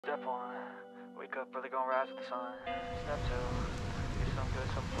Step 1, wake up early, gonna rise with the sun. Step 2, get some good,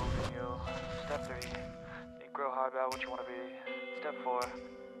 some food from you. Step 3, you grow hard about what you want to be. Step 4,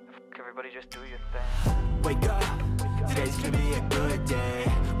 everybody just do your thing. Wake up, today's gonna be a good day.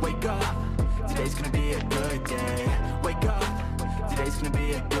 Wake up, today's gonna be a good day. Wake up, today's gonna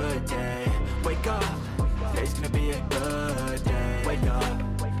be a good day. Wake up, today's gonna be a good day. Wake up,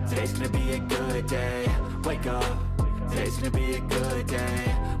 today's gonna be a good day. Wake up, today's gonna be a good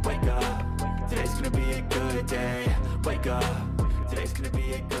day. Wake up, today's gonna be a good day. Wake up, today's gonna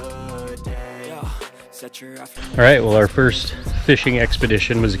be a good day. All right, well, our first fishing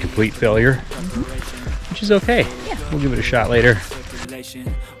expedition was a complete failure, which is okay. Yeah. We'll give it a shot later.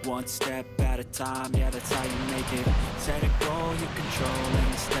 One step at a time, yeah, that's how you make it. Set a goal, you control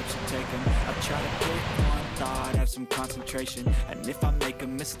any steps you take them. I try to pick one thought, have some concentration, and if I make a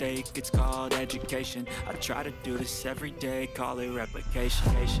mistake, it's called education. I try to do this every day, call it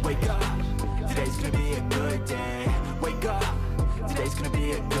replication. Wake up, today's gonna be a good day. Wake up, today's gonna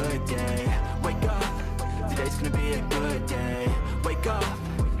be a good day. Wake up, today's gonna be a good day. Wake up,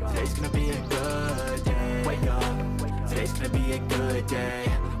 today's gonna be a good day. Wake up, today's gonna be a good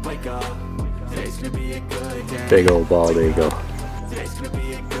day. Wake up, today's gonna be a good day. Big old bald eagle. Today's gonna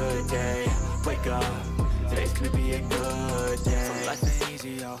be a good day. Wake up, today's gonna be a good day. So life ain't easy,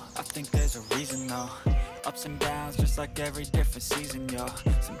 yo. I think there's a reason, though. Ups and downs, just like every different season, yo.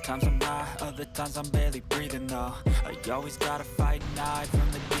 Sometimes I'm high, other times I'm barely breathing, though. I always gotta fight and hide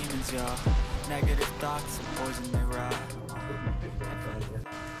from the demons, yo. Negative thoughts and poison they ride.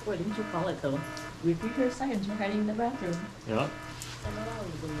 What didn't you call it though? Repeat your sentence. You're hiding in the bathroom. Yeah,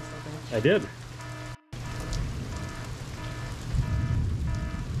 I did.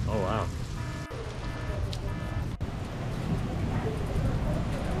 Oh wow.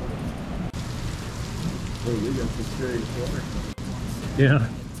 Oh, you got some serious water. Yeah.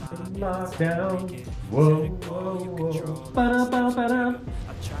 Lockdown. Whoa, whoa, whoa. Ba-da, ba-da, ba-da.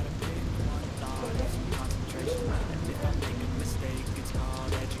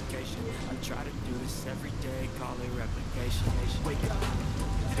 Try to do this every day, call it replication. Wake up,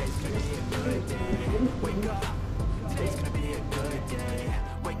 today's gonna be a good day. Wake up, today's gonna be a good day.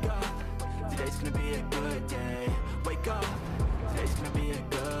 Wake up, today's gonna be a good day. Wake up, today's gonna be a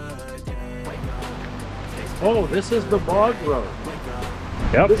good day. Wake up. Oh, this is the bog road.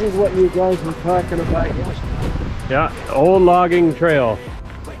 Yep. This is what you guys were talking about yesterday. Yeah, old logging trail.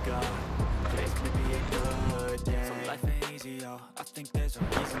 Wake up, today's gonna be a good day. So life ain't easy, yo. I think there's a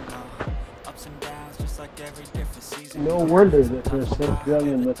reason, though. Ups and downs, just like every different season. No wonder that there's 6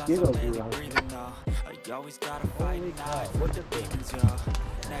 billion mosquitoes around. I always gotta fight and hide from the demons, yo.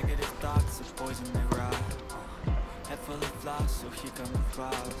 Negative thoughts and poison they ride. Head full of flies, so here come the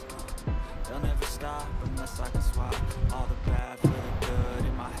clouds. They'll never stop unless I can swap all the bad for the good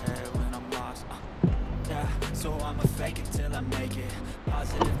in my head when I'm lost. Yeah, so I'ma fake it till I make it.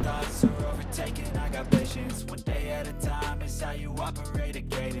 Positive thoughts are overtaken. I got patience. One day at a time is how you operate a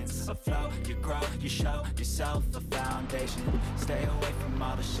cadence. A flow, you grow, you show yourself a foundation. Stay away from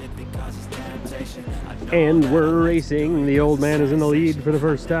all the shit because it's temptation. And we're racing. The old man is in the lead for the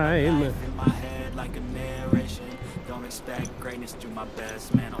first time. In my head like a narration. Don't expect greatness, do my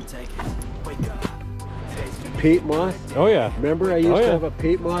best, man, I'll take it. Wake up. Peat moss. Oh yeah. Remember I used to have a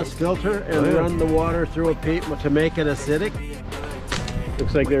peat moss filter and run the water through a peat to make it acidic?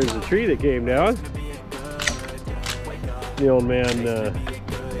 Looks like there's a tree that came down. The old man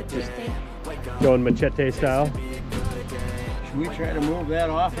just going machete style. Should we try to move that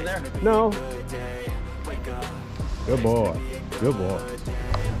off of there? No. Good boy. Good boy.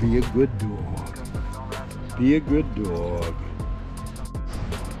 Be a good dog. Be a good dog.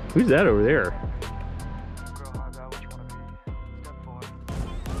 Who's that over there?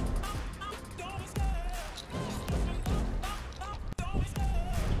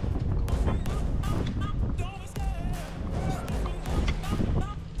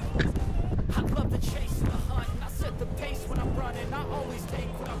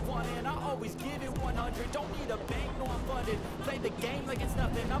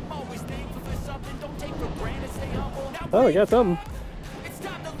 Oh, we got something. Looks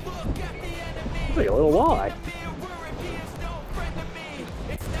like a little walleye.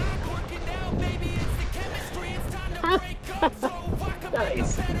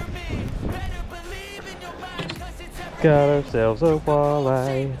 Nice. Got ourselves a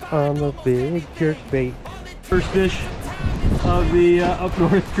walleye on the big jerk bait. First fish of the up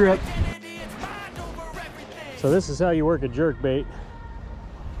north trip. So this is how you work a jerk bait.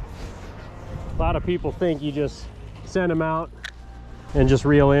 A lot of people think you just send them out and just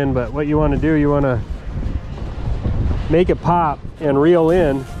reel in, but what you want to do, you want to make it pop and reel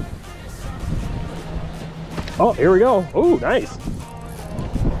in Oh, here we go. Oh, nice.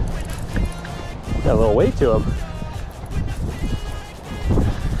 Got a little weight to him.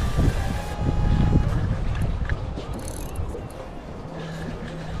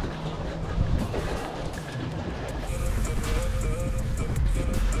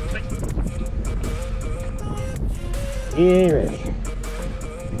 He ain't ready.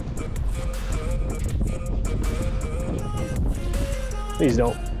 Please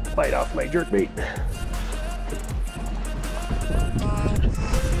don't bite off my jerkbait.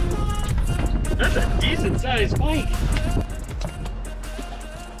 That's a decent sized pike.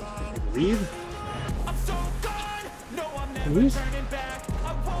 Leave. Leave.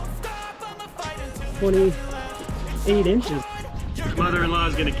 28 inches. Mother-in-law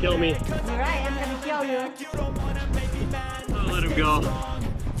is gonna kill me. Alright, I'm gonna kill you. I'll let him go.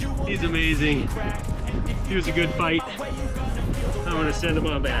 He's amazing. He was a good fight. I'm gonna send him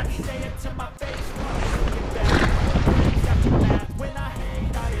on back.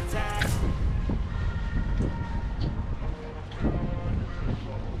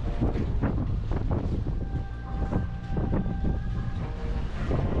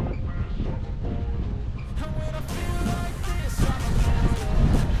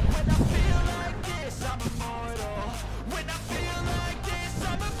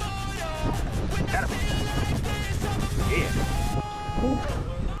 Got him. Yeah.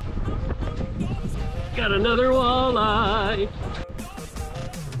 Got another walleye.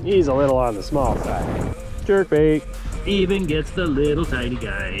 He's a little on the small side. Jerkbait even gets the little tiny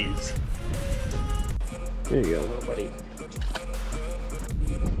guys. There you go, little buddy.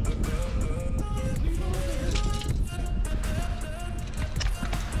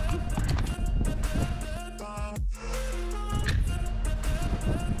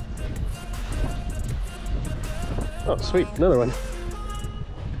 Oh, sweet, another one.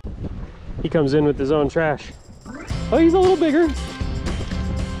 He comes in with his own trash. Oh, he's a little bigger.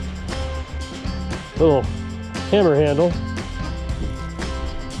 Little hammer handle.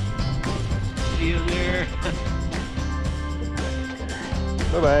 See you there.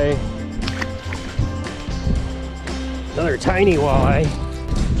 Bye-bye. Another tiny walleye.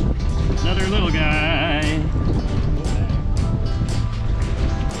 Another little guy.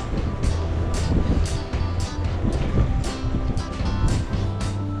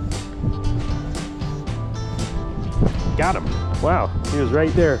 Got him. Wow, he was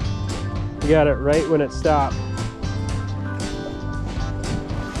right there. He got it right when it stopped.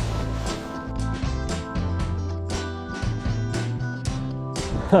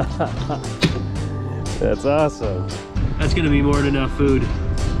 That's awesome. That's gonna be more than enough food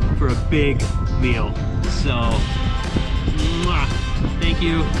for a big meal. So, mwah, thank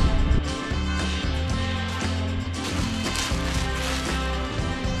you.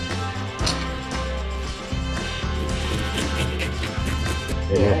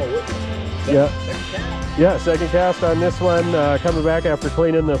 Yeah, second cast on this one, coming back after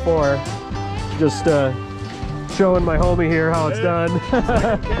cleaning the floor. Just showing my homie here how it's done.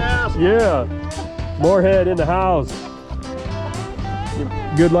 Yeah, Moorhead in the house.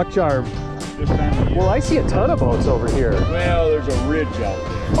 Good luck charm. Well, I see a ton of boats over here. Well, there's a ridge out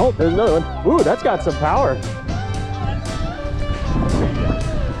there. Oh, there's another one. Ooh, that's got some power.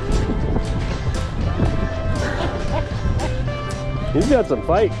 He's got some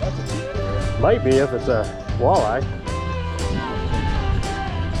fight. Might be if it's a walleye.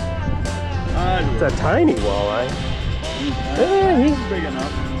 It's a tiny walleye. He's big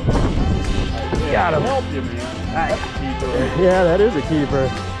enough. Got him. Help you, man. That's a keeper. Yeah, that is a keeper.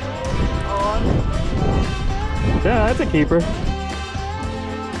 Yeah, that's a keeper.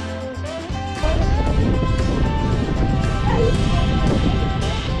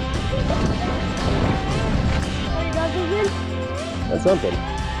 That's something.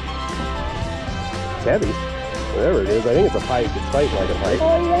 It's heavy. Whatever it is, I think it's a pike. It's fighting like a pike.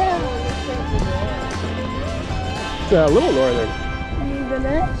 Oh yeah. It's a little northern.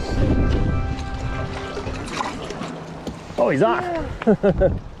 Oh, he's off.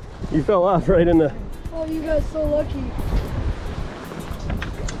 Yeah. You fell off right in the... Oh, you guys so lucky.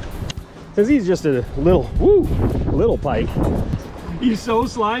 Because he's just a little, little pike. He's so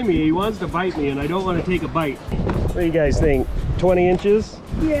slimy, he wants to bite me, and I don't want to take a bite. What do you guys think? 20 inches?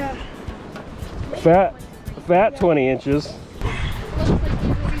 Yeah. Fat 20 inches.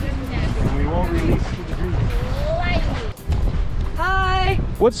 We won't release to the group. Hi.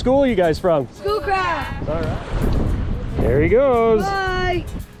 What school are you guys from? Schoolcraft. All right. There he goes. Bye.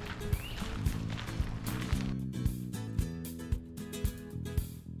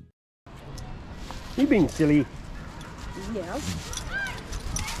 You being silly. Yeah.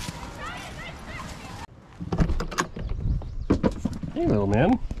 Hey, little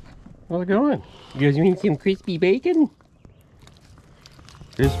man. How's it going? You guys want some crispy bacon?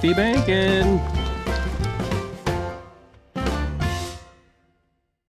 Crispy bacon!